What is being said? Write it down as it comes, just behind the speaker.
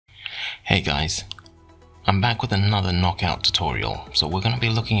Hey guys, I'm back with another Knockout tutorial. So we're going to be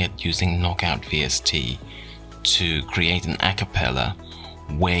looking at using Knockout VST to create an acapella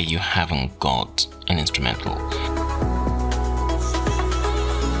where you haven't got an instrumental.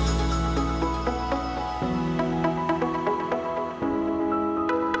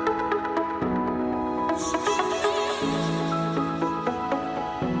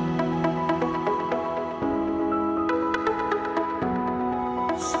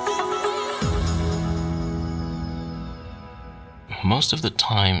 Most of the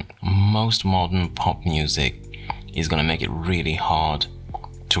time, most modern pop music is going to make it really hard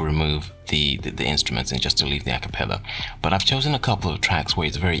to remove the instruments and just to leave the acapella. But I've chosen a couple of tracks where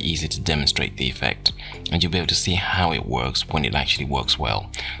it's very easy to demonstrate the effect, and you'll be able to see how it works when it actually works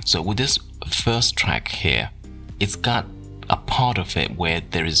well. So with this first track here, it's got a part of it where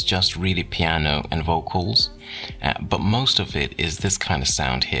there is just really piano and vocals, but most of it is this kind of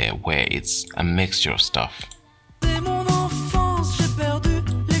sound here where it's a mixture of stuff.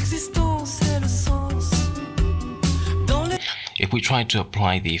 If we try to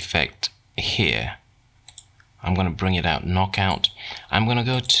apply the effect here, I'm going to bring it out, Knockout. I'm going to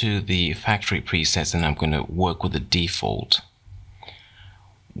go to the factory presets and I'm going to work with the default.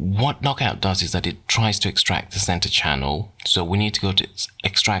 What Knockout does is that it tries to extract the center channel. So we need to go to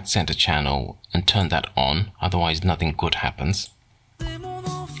extract center channel and turn that on, otherwise nothing good happens. I'm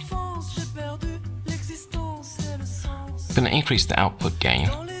going to increase the output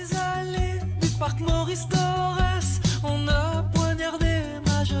gain.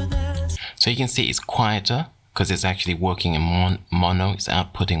 So you can see it's quieter because it's actually working in mono, it's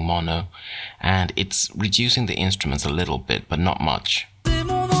outputting mono, and it's reducing the instruments a little bit, but not much.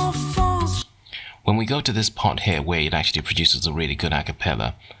 When we go to this part here where it actually produces a really good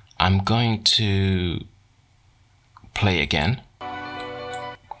acapella, I'm going to play again.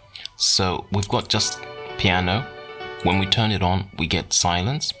 So we've got just piano. When we turn it on, we get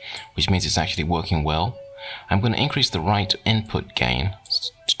silence, which means it's actually working well. I'm going to increase the right input gain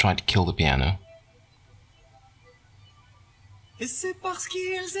to try to kill the piano. Et c'est parce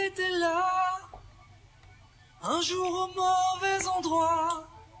qu'ils étaient là, un jour au mauvais endroit,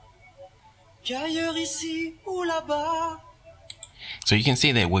 qu'ailleurs ici ou là-bas. So you can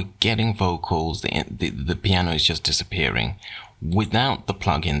see that we're getting vocals, the piano is just disappearing. Without the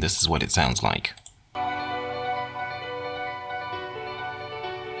plugin, this is what it sounds like.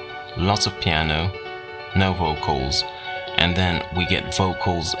 Lots of piano, no vocals, and then we get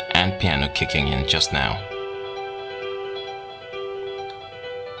vocals and piano kicking in just now.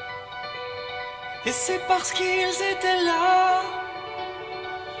 Et c'est parce qu'ils étaient là,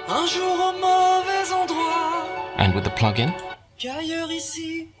 un jour au mauvais endroit. And with the plugin, qu'ailleurs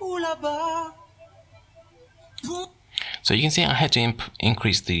ici ou là-bas. So you can see I had to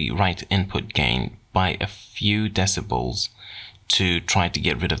increase the right input gain by a few decibels to try to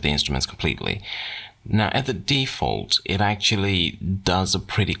get rid of the instruments completely. Now at the default, it actually does a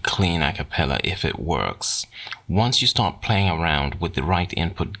pretty clean acapella if it works. Once you start playing around with the right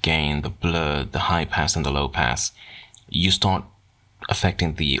input gain, the blur, the high pass and the low pass, you start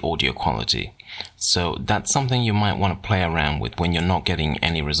affecting the audio quality. So that's something you might want to play around with when you're not getting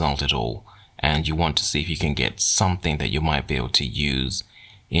any result at all, and you want to see if you can get something that you might be able to use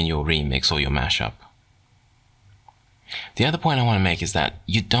in your remix or your mashup. The other point I want to make is that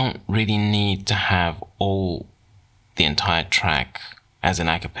you don't really need to have the entire track as an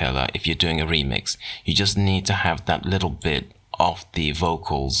acapella if you're doing a remix. You just need to have that little bit of the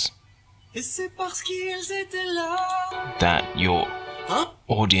vocals that your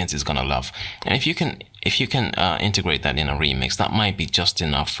audience is gonna love. And if you can integrate that in a remix, that might be just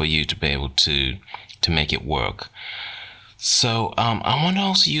enough for you to be able to make it work. So I want to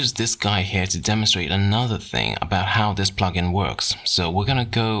also use this guy here to demonstrate another thing about how this plugin works. So we're going to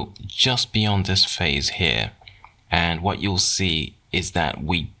go just beyond this phase here, and what you'll see is that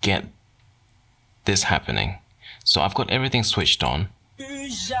we get this happening. So I've got everything switched on.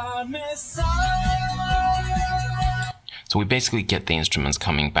 So we basically get the instruments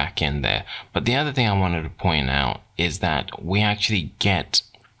coming back in there. But the other thing I wanted to point out is that we actually get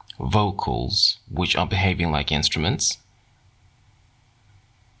vocals which are behaving like instruments.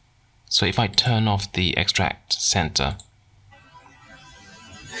 So if I turn off the extract center,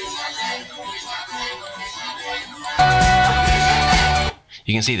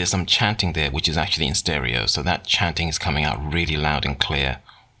 you can see there's some chanting there which is actually in stereo. So that chanting is coming out really loud and clear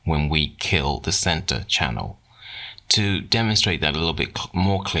when we kill the center channel. To demonstrate that a little bit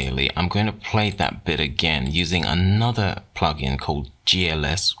more clearly, I'm going to play that bit again using another plugin called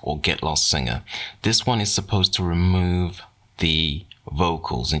GLS or Get Lost Singer. This one is supposed to remove the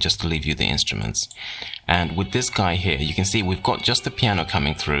vocals and just to leave you the instruments. And with this guy here, you can see we've got just the piano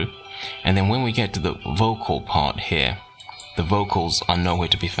coming through, and then when we get to the vocal part here, the vocals are nowhere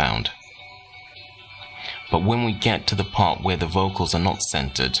to be found. But when we get to the part where the vocals are not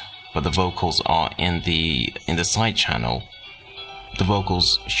centered, but the vocals are in the side channel, the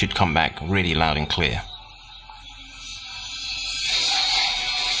vocals should come back really loud and clear.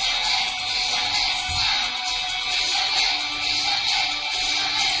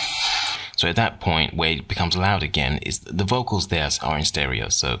 So at that point where it becomes loud again, is the vocals there are in stereo.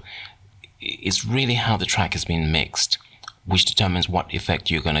 So it's really how the track has been mixed which determines what effect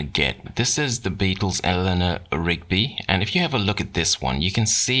you're going to get. This is the Beatles' Eleanor Rigby, and if you have a look at this one, you can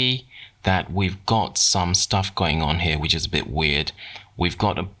see that we've got some stuff going on here which is a bit weird. We've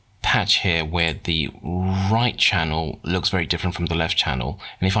got a patch here where the right channel looks very different from the left channel,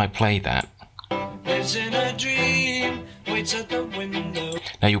 and if I play that, lives in a dream, waits at the window.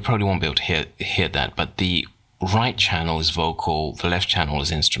 Now you probably won't be able to hear that, but the right channel is vocal, the left channel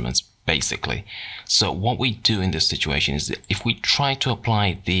is instruments, basically. So what we do in this situation is that if we try to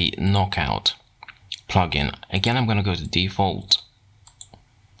apply the knockout plugin, again I'm going to go to default,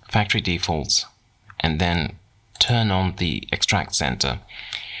 factory defaults, and then turn on the extract center.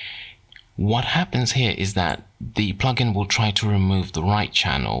 What happens here is that the plugin will try to remove the right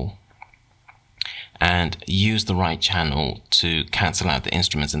channel and use the right channel to cancel out the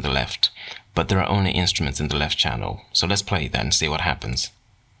instruments in the left, but there are only instruments in the left channel. So let's play that and see what happens.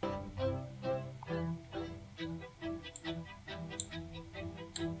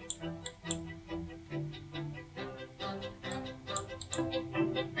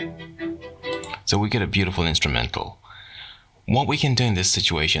 So we get a beautiful instrumental. What we can do in this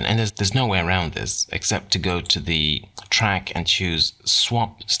situation, and there's no way around this except to go to the track and choose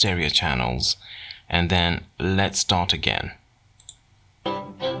swap stereo channels, and then let's start again.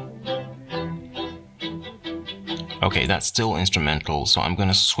 Okay, that's still instrumental, so I'm going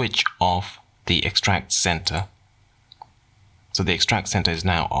to switch off the extract center. So the extract center is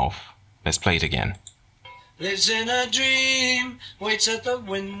now off. Let's play it again. Lives in a dream, waits at the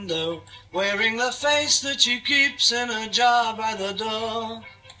window, wearing the face that she keeps in a jar by the door.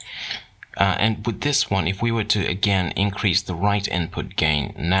 And with this one, if we were to again increase the right input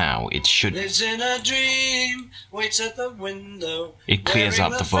gain now, it should... Lives in a dream, waits at the window, it clears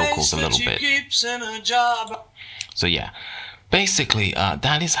up the vocals a little bit. So yeah, basically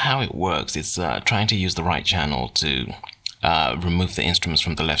that is how it works. It's trying to use the right channel to remove the instruments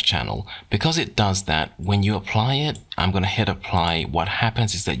from the left channel. Because it does that, when you apply it, I'm going to hit apply, what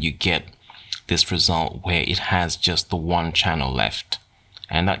happens is that you get this result where it has just the one channel left.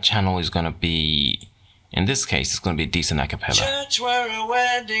 And that channel is going to be, in this case, it's going to be a decent acapella. Church where a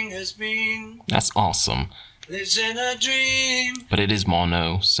wedding has been. That's awesome. Lives in a dream. But it is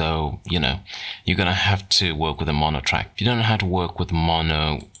mono, so, you know, you're going to have to work with a mono track. If you don't know how to work with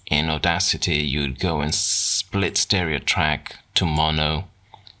mono in Audacity, you'd go and split stereo track to mono,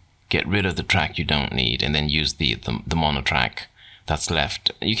 get rid of the track you don't need, and then use the mono track that's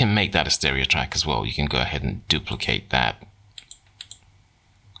left. You can make that a stereo track as well. You can go ahead and duplicate that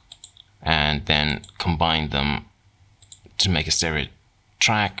and then combine them to make a stereo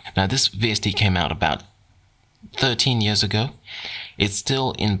track. Now this VST came out about 13 years ago. It's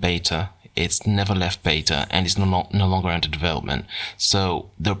still in beta. It's never left beta, and it's no longer under development. So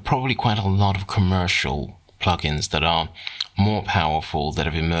there are probably quite a lot of commercial plugins that are more powerful that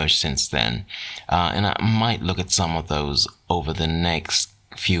have emerged since then. And I might look at some of those over the next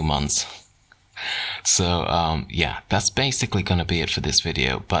few months. So yeah, that's basically going to be it for this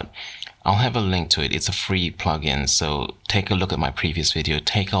video, but I'll have a link to it. It's a free plugin, so take a look at my previous video.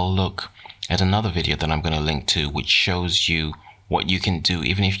 Take a look at another video that I'm going to link to, which shows you what you can do.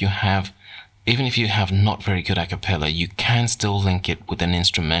 Even if you have not very good acapella, you can still link it with an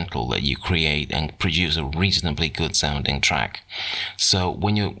instrumental that you create and produce a reasonably good sounding track. So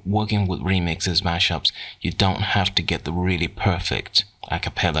when you're working with remixes, mashups, you don't have to get the really perfect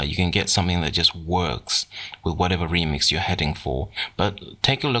acapella. You can get something that just works with whatever remix you're heading for. But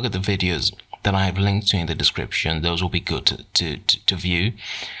take a look at the videos that I have linked to in the description. Those will be good to view.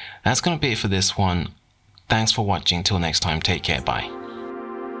 That's going to be it for this one. Thanks for watching. Till next time, take care. Bye.